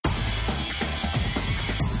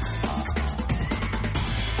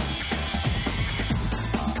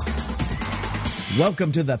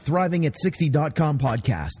Welcome to the ThrivingAt60.com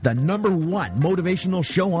podcast, the #1 motivational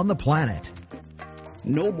show on the planet.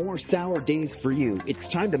 No more sour days for you. It's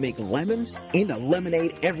time to make lemons into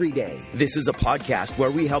lemonade every day. This is a podcast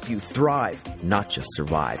where we help you thrive, not just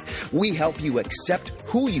survive. We help you accept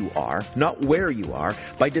who you are, not where you are,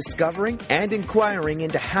 by discovering and inquiring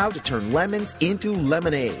into how to turn lemons into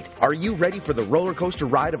lemonade. Are you ready for the roller coaster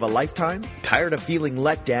ride of a lifetime? Tired of feeling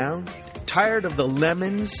let down? Tired of the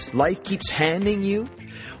lemons life keeps handing you?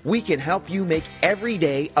 We can help you make every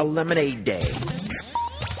day a lemonade day.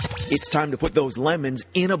 It's time to put those lemons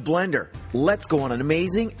in a blender. Let's go on an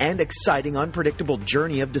amazing and exciting unpredictable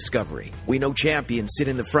journey of discovery. We know champions sit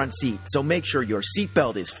in the front seat, so make sure your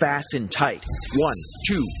seatbelt is fastened tight. 1,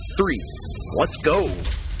 2, 3, let's go.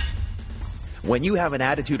 When you have an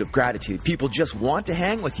attitude of gratitude, people just want to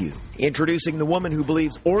hang with you. Introducing the woman who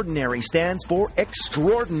believes ordinary stands for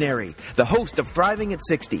extraordinary. The host of Thriving at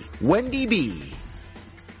 60, Wendy B.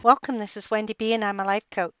 Welcome, this is Wendy B. and I'm a life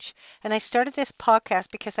coach. And I started this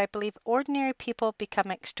podcast because I believe ordinary people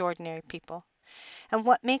become extraordinary people. And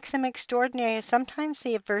what makes them extraordinary is sometimes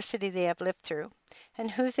the adversity they have lived through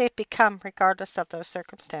and who they've become regardless of those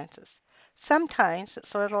circumstances. Sometimes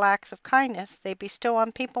it's little acts of kindness they bestow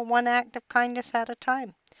on people, one act of kindness at a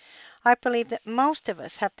time. I believe that most of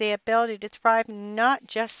us have the ability to thrive, not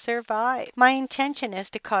just survive. My intention is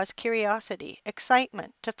to cause curiosity,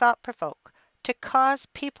 excitement, to thought-provoke, to cause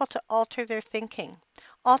people to alter their thinking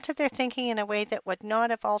in a way that would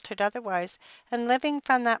not have altered otherwise, and living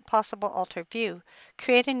from that possible altered view,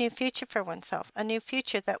 create a new future for oneself, a new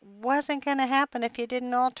future that wasn't going to happen if you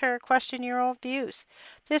didn't alter or question your old views.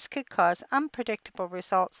 This could cause unpredictable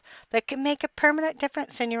results that can make a permanent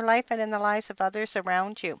difference in your life and in the lives of others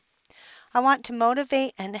around you. I want to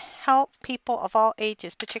motivate and help people of all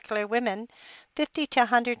ages, particularly women, 50 to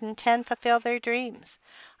 110, fulfill their dreams.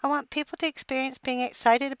 I want people to experience being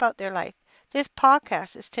excited about their life. This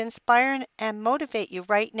podcast is to inspire and motivate you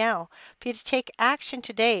right now for you to take action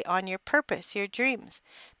today on your purpose, your dreams.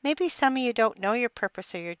 Maybe some of you don't know your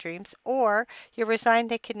purpose or your dreams, or you're resigned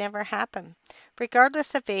they could never happen.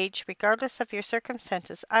 Regardless of age, regardless of your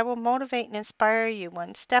circumstances, I will motivate and inspire you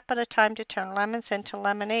one step at a time to turn lemons into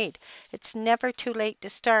lemonade. It's never too late to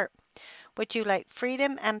start. Would you like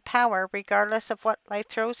freedom and power regardless of what life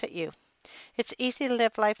throws at you? It's easy to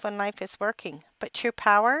live life when life is working, but true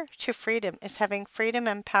power, true freedom is having freedom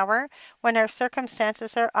and power when our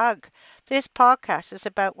circumstances are ugh. This podcast is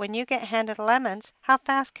about when you get handed lemons, how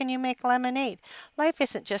fast can you make lemonade? Life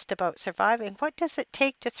isn't just about surviving. What does it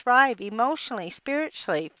take to thrive emotionally,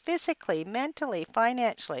 spiritually, physically, mentally,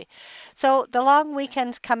 financially? So the long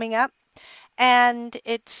weekend's coming up. And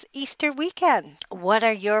it's Easter weekend. What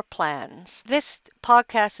are your plans? This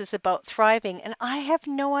podcast is about thriving, and I have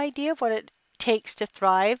no idea what it takes to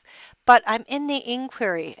thrive, but I'm in the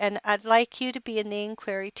inquiry, and I'd like you to be in the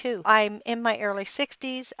inquiry too. I'm in my early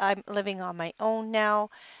 60s. I'm living on my own now,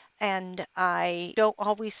 and I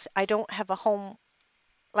don't have a home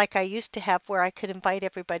like I used to have where I could invite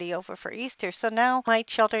everybody over for Easter. So now my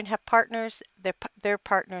children have partners. Their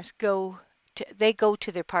partners go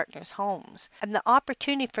to their partners' homes. And the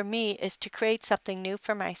opportunity for me is to create something new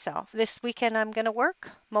for myself. This weekend I'm going to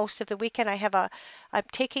work. Most of the weekend I'm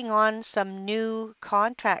taking on some new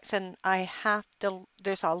contracts, and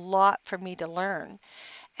there's a lot for me to learn.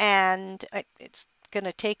 And it's going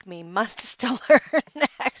to take me months to learn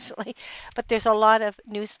actually, but there's a lot of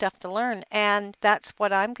new stuff to learn, and that's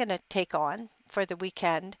what I'm going to take on for the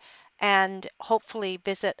weekend, and hopefully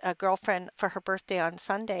visit a girlfriend for her birthday on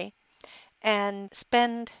Sunday and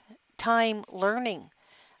spend time learning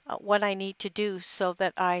what I need to do so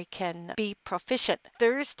that I can be proficient.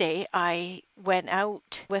 Thursday, I went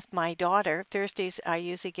out with my daughter. Thursdays, I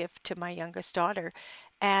usually give to my youngest daughter.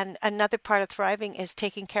 And another part of thriving is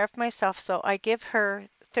taking care of myself. So I give her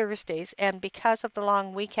Thursdays, and because of the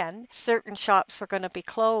long weekend, certain shops were going to be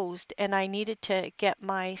closed, and I needed to get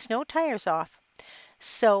my snow tires off.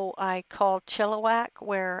 So I called Chilliwack,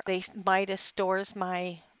 where Midas stores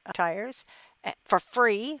my tires for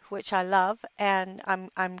free, which I love, and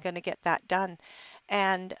I'm going to get that done.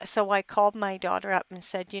 And so I called my daughter up and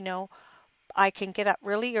said, I can get up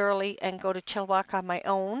really early and go to Chilliwack on my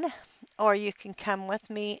own, or you can come with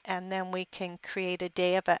me, and then we can create a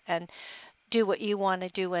day of it and do what you want to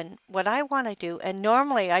do and what I want to do. And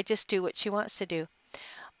normally I just do what she wants to do.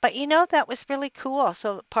 But that was really cool.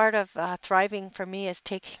 So part of thriving for me is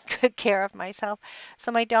taking good care of myself.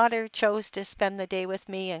 So my daughter chose to spend the day with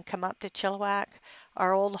me and come up to Chilliwack,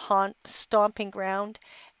 our old stomping ground.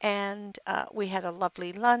 And we had a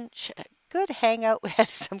lovely lunch, good hangout. We had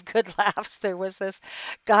some good laughs. There was this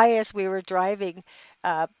guy as we were driving.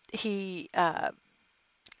 What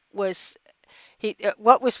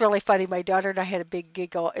was really funny, my daughter and I had a big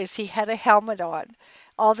giggle, is he had a helmet on,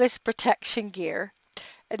 all this protection gear,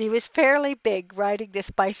 and he was fairly big riding this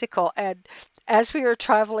bicycle. And as we were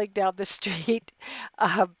traveling down the street,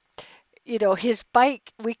 his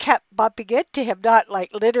bike, we kept bumping into him, not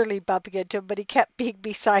like literally bumping into him, but he kept being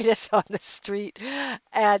beside us on the street.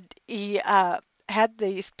 And he had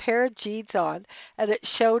these pair of jeans on, and it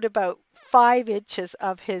showed about 5 inches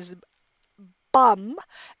of his bum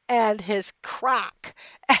and his crack,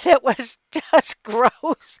 and it was just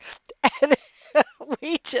gross. And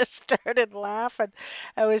we just started laughing.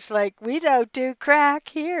 I was like, we don't do crack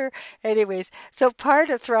here. Anyways, so part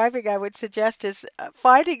of thriving, I would suggest, is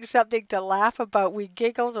finding something to laugh about. We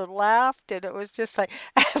giggled and laughed, and it was just like,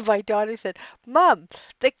 my daughter said, Mom,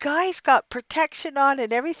 the guy's got protection on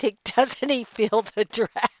and everything. Doesn't he feel the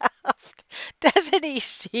draft? Doesn't he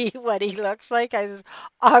see what he looks like? I said,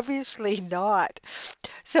 obviously not.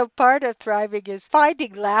 So part of thriving is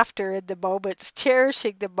finding laughter in the moments,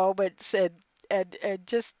 cherishing the moments, and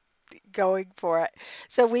just going for it.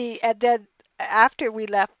 And then after we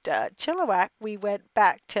left Chilliwack, we went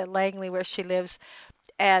back to Langley where she lives,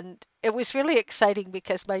 and it was really exciting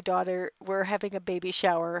because we're having a baby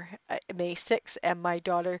shower May 6th, and my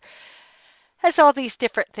daughter has all these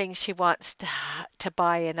different things she wants to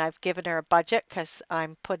buy, and I've given her a budget because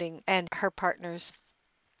and her partner's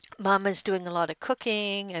mom is doing a lot of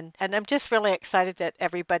cooking, and I'm just really excited that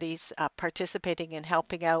everybody's participating and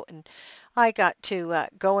helping out. And I got to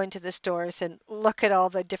go into the stores and look at all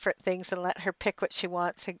the different things and let her pick what she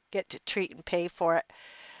wants and get to treat and pay for it.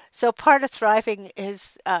 So part of thriving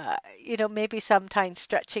is, maybe sometimes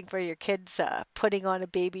stretching for your kids, putting on a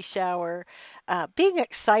baby shower, being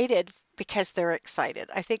excited because they're excited.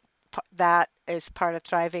 I think that is part of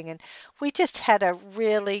thriving. And we just had a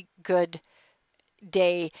really good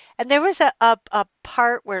day. And there was a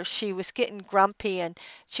part where she was getting grumpy and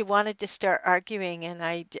she wanted to start arguing. And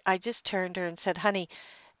I just turned to her and said, honey,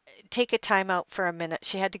 take a time out for a minute.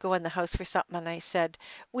 She had to go in the house for something. And I said,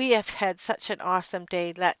 we have had such an awesome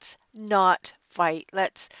day. Let's not fight.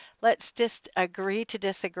 Let's just agree to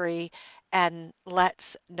disagree, and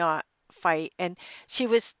let's not fight. And she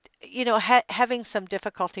was, having some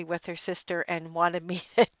difficulty with her sister and wanted me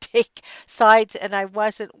to take sides, and I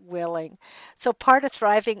wasn't willing. So part of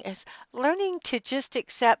thriving is learning to just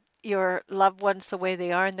accept your loved ones the way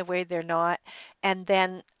they are and the way they're not, and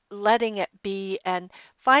then letting it be and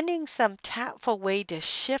finding some tactful way to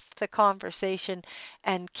shift the conversation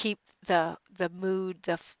and keep the mood,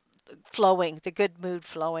 the good mood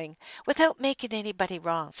flowing without making anybody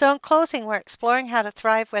wrong. So in closing, we're exploring how to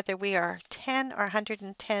thrive whether we are 10 or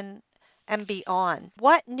 110 and beyond.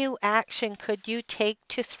 What new action could you take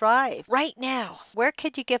to thrive right now? Where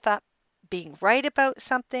could you give up being right about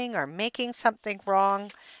something or making something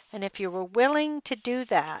wrong? And if you were willing to do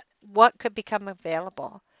that, what could become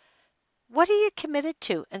available? What are you committed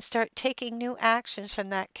to? And start taking new actions from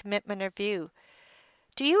that commitment or view.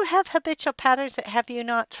 Do you have habitual patterns that have you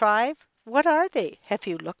not thrive? What are they? Have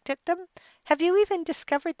you looked at them? Have you even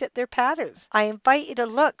discovered that they're patterns? I invite you to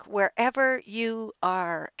look wherever you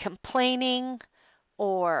are complaining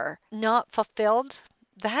or not fulfilled.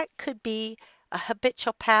 That could be a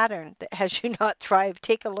habitual pattern that has you not thrive.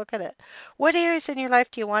 Take a look at it. What areas in your life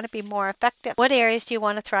do you want to be more effective? What areas do you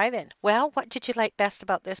want to thrive in? Well, what did you like best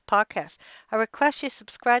about this podcast? I request you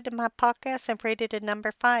subscribe to my podcast and rate it a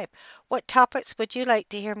number 5. What topics would you like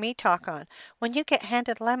to hear me talk on? When you get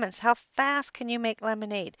handed lemons, how fast can you make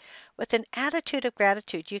lemonade? With an attitude of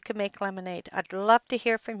gratitude, you can make lemonade. I'd love to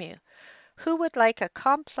hear from you. Who would like a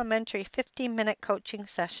complimentary 15-minute coaching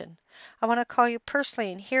session? I want to call you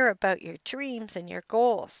personally and hear about your dreams and your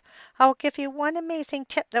goals. I will give you one amazing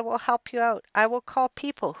tip that will help you out. I will call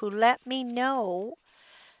people who let me know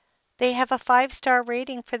they have a 5-star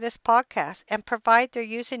rating for this podcast and provide their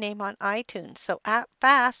username on iTunes. So act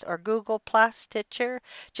fast, or Google Plus, Stitcher.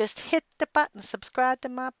 Just hit the button, subscribe to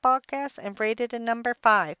my podcast, and rate it a number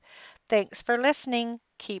 5. Thanks for listening.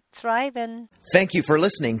 Keep thriving. Thank you for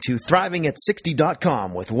listening to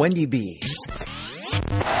ThrivingAt60.com with Wendy B.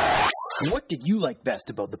 What did you like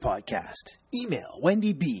best about the podcast? Email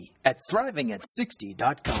Wendy B at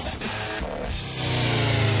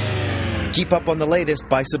ThrivingAt60.com. Keep up on the latest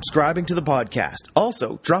by subscribing to the podcast.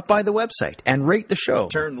 Also, drop by the website and rate the show.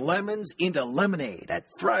 Turn lemons into lemonade at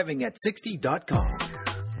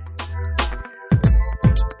ThrivingAt60.com.